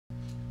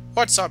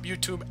What's up,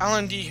 YouTube?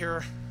 LND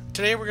here.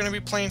 Today we're going to be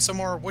playing some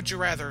more Would You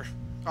Rather.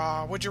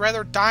 Would you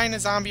rather die in a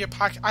zombie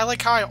apocalypse? I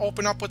like how I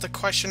open up with a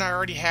question I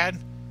already had,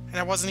 and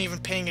I wasn't even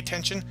paying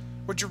attention.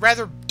 Would you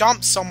rather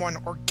dump someone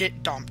or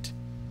get dumped?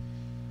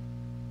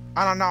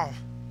 I don't know.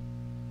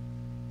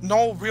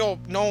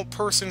 No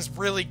person's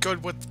really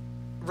good with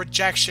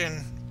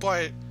rejection,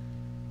 but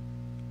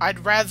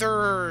I'd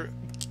rather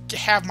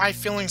have my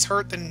feelings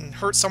hurt than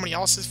hurt somebody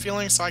else's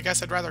feelings, so I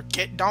guess I'd rather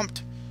get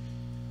dumped.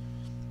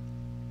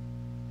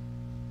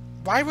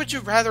 Why would you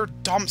rather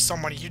dump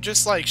somebody? You're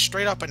just like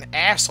straight up an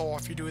asshole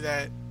if you do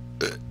that.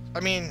 I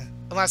mean,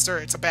 unless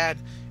it's a bad.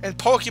 In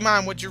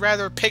Pokemon, would you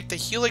rather pick the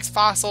Helix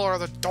fossil or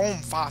the Dome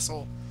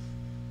fossil?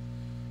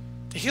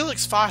 The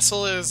Helix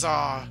fossil is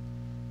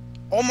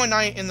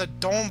Omanite and the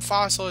Dome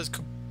fossil is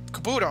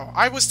Kabuto.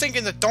 I was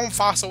thinking the Dome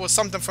fossil was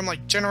something from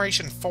like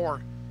Generation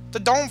 4. The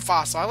Dome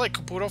fossil, I like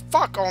Kabuto.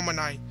 Fuck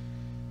Omanite.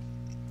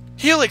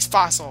 Helix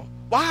fossil.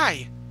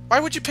 Why? Why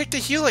would you pick the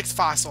Helix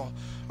fossil?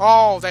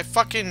 Oh, that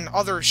fucking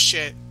other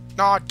shit.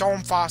 Nah,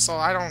 Dome fossil.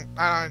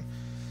 I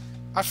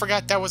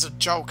forgot that was a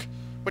joke.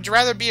 Would you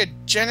rather be a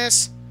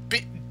genius?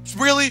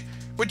 Really?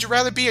 Would you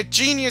rather be a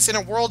genius in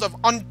a world of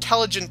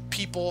unintelligent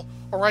people,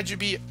 or would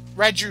you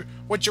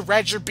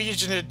rather be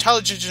an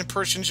intelligent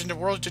person in the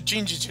world of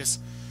geniuses?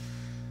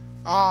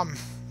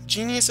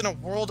 Genius in a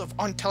world of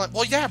unintelligent.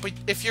 Well, yeah, but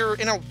if you're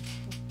in a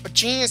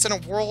genius in a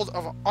world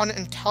of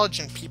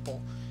unintelligent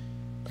people,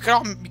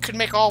 you could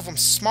make all of them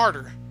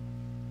smarter.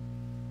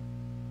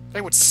 They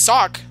would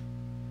suck,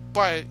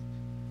 but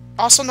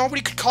also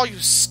nobody could call you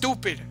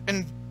stupid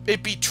and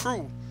it'd be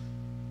true.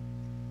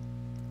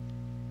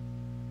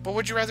 But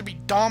would you rather be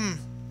dumb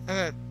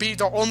and be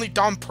the only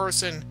dumb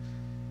person?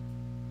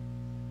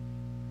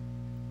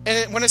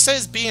 And when it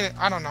says being,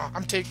 I don't know.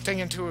 I'm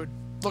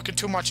looking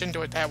too much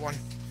into it. That one,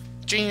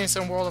 genius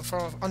in a world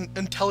of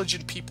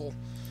unintelligent people.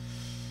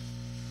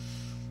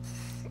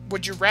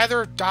 Would you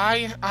rather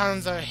die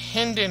on the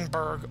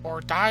Hindenburg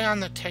or die on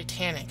the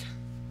Titanic?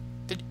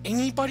 Did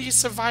anybody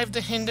survive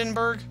the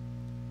Hindenburg?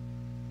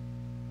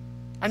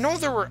 I know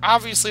there were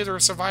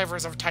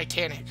survivors of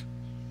Titanic.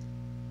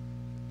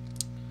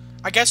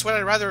 I guess would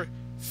I rather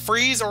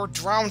freeze or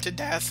drown to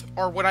death,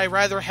 or would I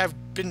rather have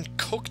been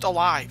cooked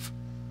alive?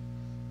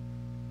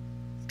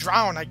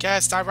 Drown, I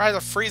guess. I'd rather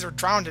freeze or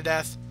drown to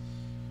death.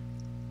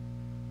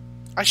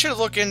 I should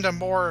look into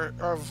more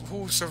of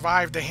who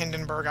survived the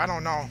Hindenburg. I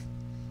don't know.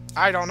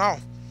 I don't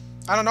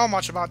know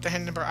much about the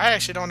Hindenburg. I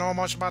actually don't know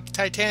much about the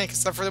Titanic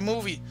except for the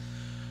movie.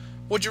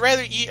 Would you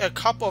rather eat a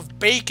cup of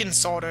baking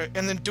soda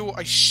and then do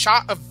a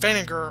shot of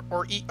vinegar,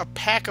 or eat a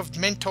pack of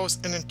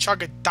Mentos and then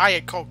chug a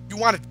Diet Coke? You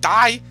want to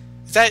die?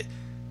 Is that...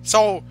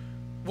 So,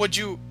 would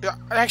you...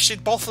 Actually,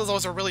 both of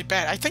those are really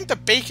bad. I think the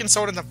baking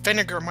soda and the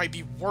vinegar might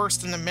be worse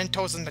than the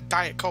Mentos and the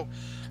Diet Coke.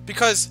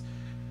 Because,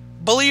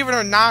 believe it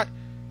or not,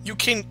 you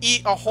can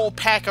eat a whole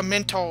pack of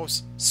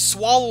Mentos,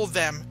 swallow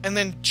them, and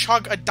then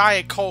chug a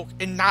Diet Coke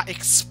and not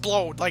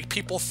explode like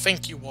people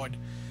think you would.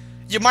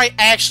 You might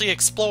actually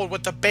explode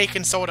with the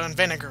baking soda and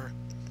vinegar.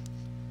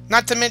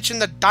 Not to mention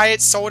the Diet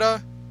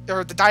Soda,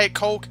 or the Diet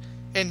Coke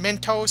and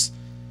Mentos.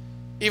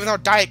 Even though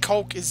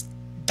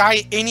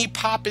any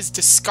pop is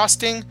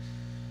disgusting,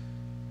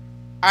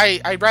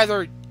 I'd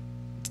rather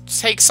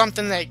take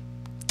something that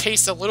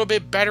tastes a little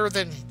bit better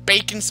than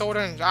baking soda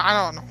and,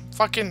 I don't know,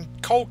 fucking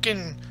Coke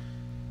and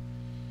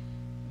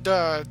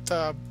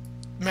the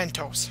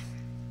Mentos.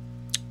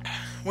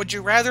 Would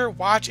you rather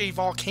watch a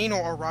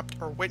volcano erupt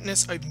or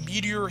witness a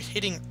meteor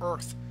hitting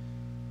Earth?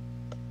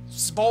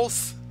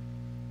 Both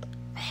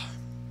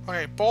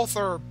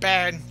are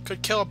bad,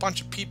 could kill a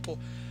bunch of people.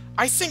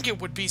 I think it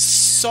would be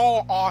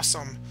so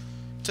awesome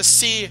to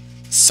see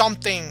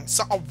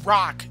a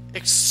rock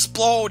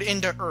explode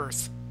into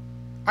Earth.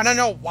 I don't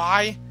know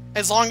why,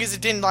 as long as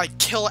it didn't like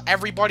kill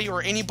everybody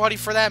or anybody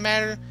for that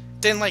matter,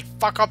 didn't like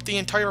fuck up the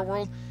entire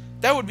world.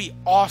 That would be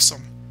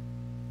awesome.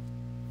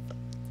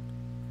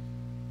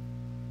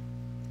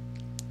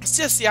 It's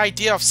just the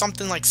idea of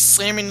something like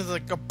slamming into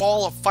a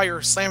ball of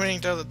fire, slamming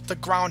into the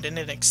ground and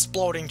it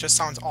exploding just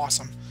sounds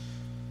awesome.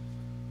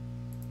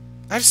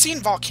 I've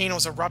seen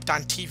volcanoes erupt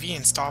on TV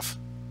and stuff.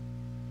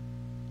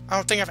 I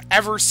don't think I've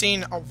ever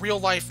seen a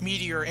real-life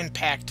meteor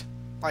impact,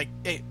 like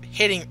it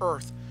hitting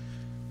Earth.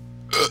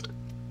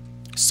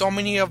 So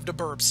many of the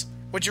burps.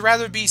 Would you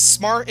rather be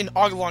smart and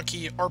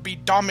unlucky, or be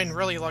dumb and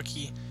really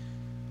lucky?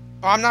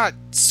 Well, I'm not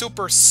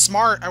super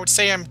smart. I would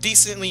say I'm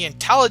decently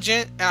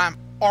intelligent, and I'm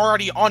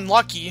already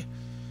unlucky.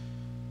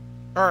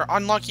 Or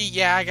unlucky,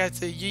 yeah, I guess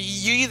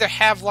you either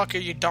have luck or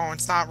you don't.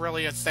 It's not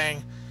really a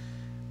thing.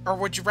 Or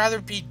would you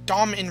rather be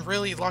dumb and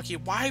really lucky?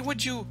 Why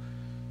would you...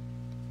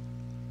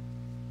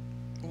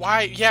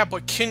 Why? Yeah,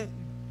 but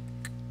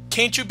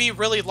can't you be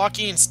really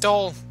lucky and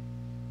still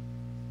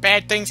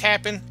bad things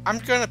happen? I'm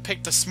gonna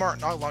pick the smart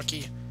and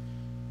unlucky.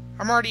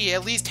 I'm already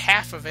at least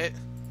half of it.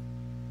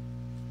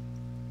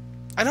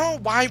 I don't know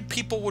why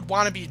people would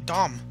want to be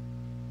dumb.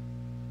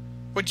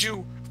 Would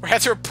you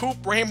rather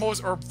poop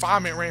rainbows or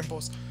vomit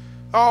rainbows?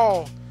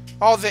 Oh,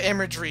 all the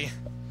imagery.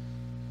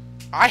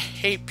 I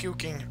hate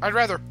puking. I'd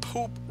rather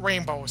poop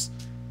rainbows.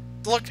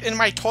 Look in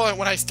my toilet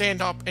when I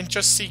stand up and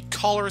just see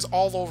colors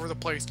all over the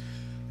place.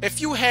 If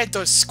you had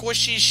the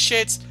squishy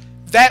shits,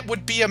 that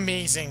would be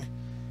amazing.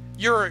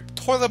 Your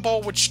toilet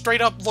bowl would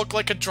straight up look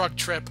like a drug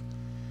trip.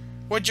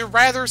 Would you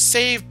rather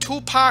save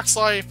Tupac's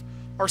life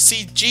or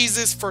see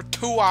Jesus for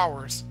 2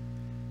 hours?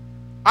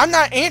 I'm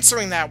not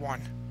answering that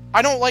one.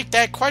 I don't like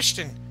that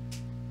question.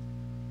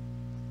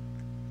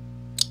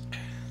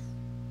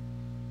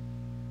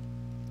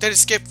 Did it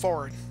skip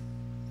forward?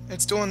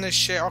 It's doing this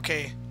shit.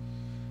 Okay.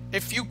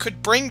 If you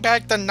could bring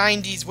back the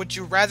 90s, would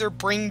you rather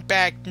bring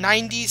back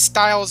 90s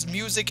styles,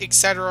 music,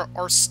 etc.,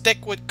 or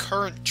stick with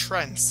current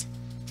trends?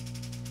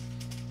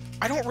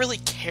 I don't really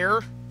care.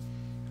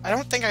 I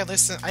don't think I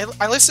listen.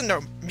 I listen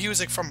to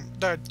music from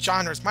the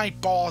genres. My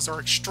balls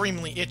are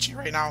extremely itchy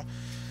right now.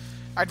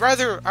 I'd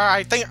rather.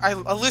 I think I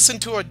listen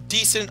to a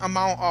decent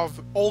amount of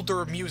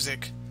older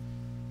music.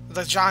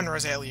 The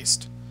genres, at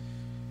least.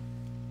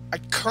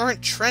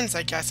 Current trends,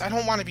 I guess. I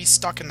don't want to be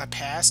stuck in the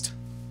past.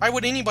 Why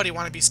would anybody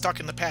want to be stuck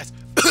in the past?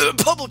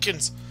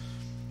 Republicans!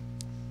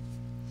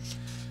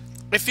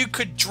 If you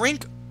could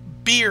drink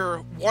beer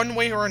one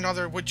way or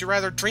another, would you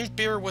rather drink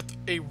beer with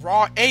a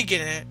raw egg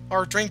in it,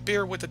 or drink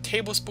beer with a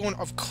tablespoon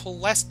of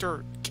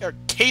castor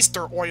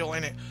oil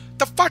in it?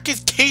 The fuck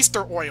is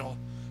castor oil?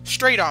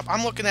 Straight up,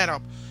 I'm looking that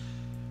up.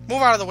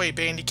 Move out of the way,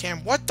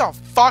 Bandicam. What the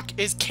fuck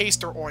is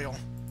castor oil?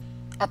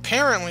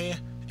 Apparently,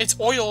 it's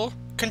oil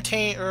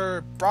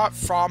brought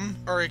from,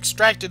 or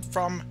extracted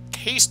from,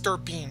 castor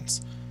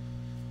beans.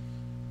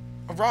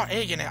 A raw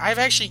egg in it. I've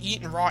actually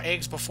eaten raw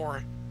eggs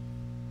before.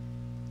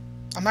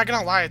 I'm not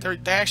gonna lie, they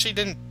actually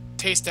didn't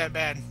taste that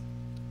bad.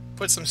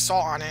 Put some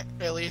salt on it,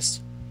 at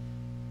least.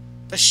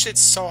 This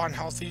shit's so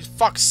unhealthy.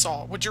 Fuck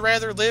salt. Would you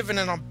rather live in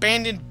an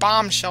abandoned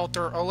bomb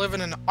shelter or live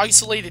in an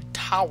isolated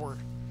tower?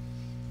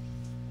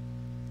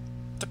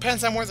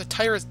 Depends on where the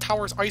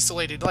tower's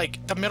isolated.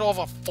 Like, the middle of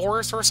a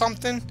forest or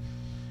something?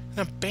 An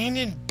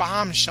abandoned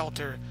bomb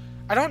shelter.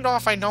 I don't know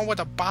if I know what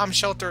a bomb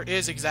shelter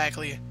is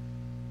exactly.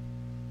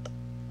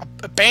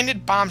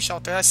 Abandoned bomb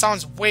shelter. That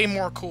sounds way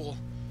more cool.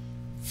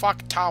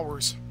 Fuck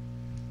towers.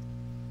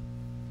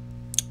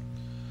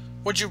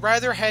 Would you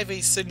rather have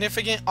a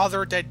significant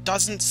other that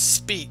doesn't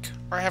speak,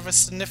 or have a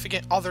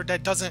significant other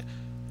that doesn't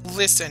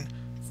listen?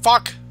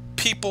 Fuck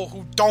people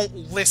who don't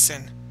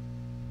listen.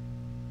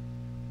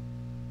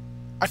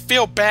 I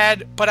feel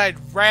bad, but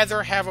I'd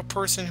rather have a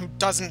person who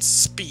doesn't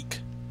speak.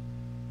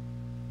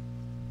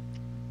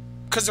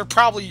 Because they're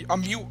probably a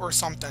mute or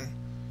something.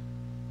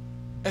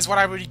 Is what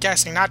I would be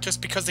guessing, not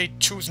just because they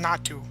choose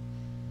not to.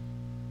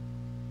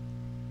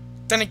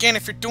 Then again,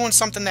 if you're doing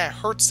something that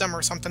hurts them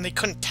or something, they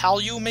couldn't tell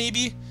you,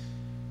 maybe?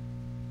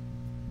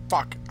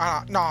 Fuck.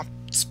 No,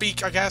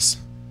 speak, I guess.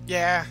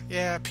 Yeah,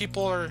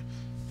 people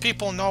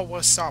know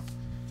what's up.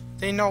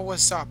 They know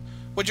what's up.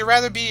 Would you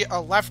rather be a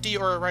lefty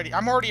or a righty?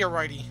 I'm already a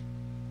righty.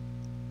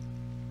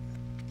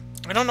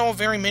 I don't know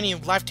very many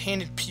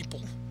left-handed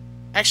people.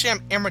 Actually,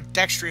 I'm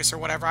ambidextrous or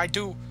whatever. I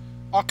do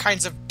all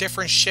kinds of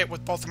different shit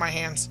with both of my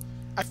hands.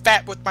 I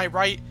fat with my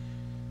right.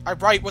 I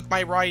write with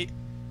my right.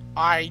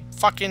 I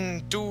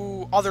fucking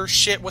do other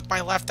shit with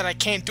my left that I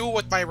can't do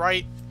with my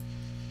right.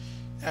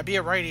 I'd be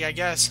a righty, I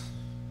guess.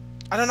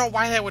 I don't know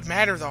why that would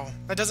matter, though.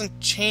 That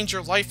doesn't change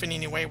your life in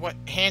any way, what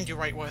hand you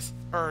write with,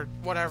 or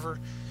whatever.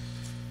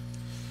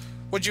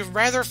 Would you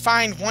rather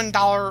find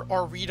 $1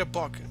 or read a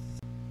book?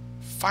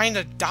 Find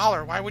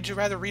 $1. Why would you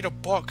rather read a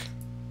book?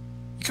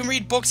 You can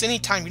read books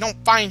anytime. You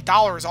don't find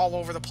dollars all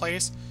over the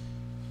place.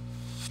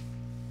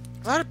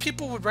 A lot of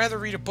people would rather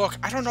read a book.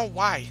 I don't know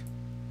why.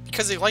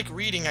 Because they like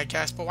reading, I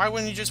guess. But why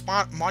wouldn't you just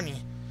want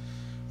money?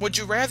 Would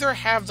you rather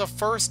have the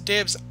first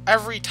dibs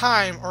every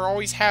time or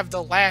always have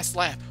the last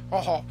laugh?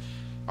 Oh,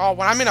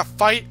 when I'm in a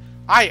fight,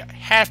 I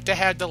have to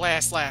have the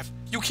last laugh.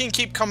 You can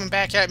keep coming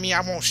back at me.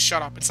 I won't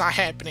shut up. It's not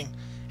happening.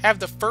 Have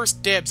the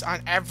first dibs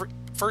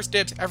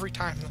every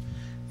time.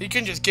 You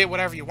can just get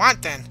whatever you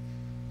want then.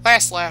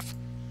 Last laugh.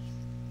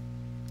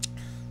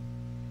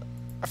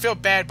 I feel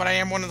bad, but I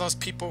am one of those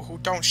people who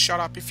don't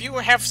shut up. If you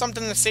have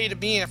something to say to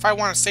me, and if I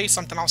want to say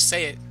something, I'll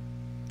say it.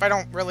 If I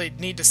don't really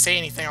need to say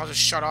anything, I'll just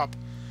shut up.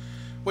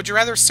 Would you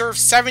rather serve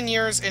 7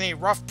 years in a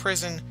rough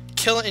prison,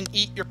 kill and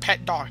eat your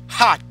pet dog?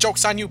 Ha!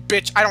 Joke's on you,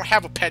 bitch. I don't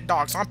have a pet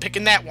dog, so I'm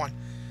picking that one.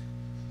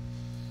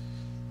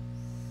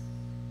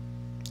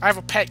 I have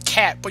a pet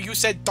cat, but you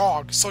said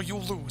dog, so you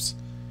lose.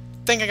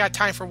 Think I got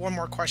time for one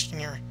more question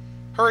here.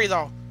 Hurry,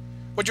 though.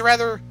 Would you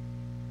rather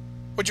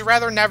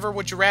never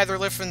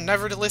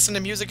to listen to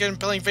music and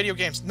playing video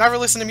games? Never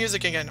listen to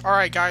music again.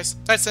 Alright, guys.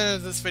 That's the end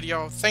of this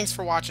video. Thanks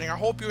for watching. I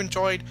hope you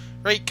enjoyed.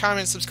 Rate,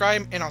 comment,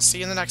 subscribe, and I'll see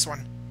you in the next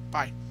one.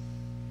 Bye.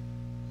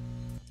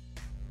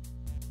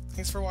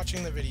 Thanks for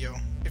watching the video.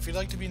 If you'd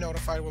like to be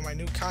notified when my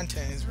new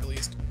content is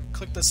released,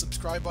 click the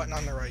subscribe button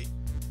on the right.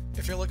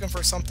 If you're looking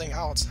for something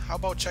else, how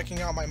about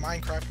checking out my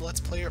Minecraft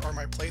Let's Play or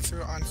my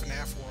playthrough on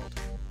FNAF World?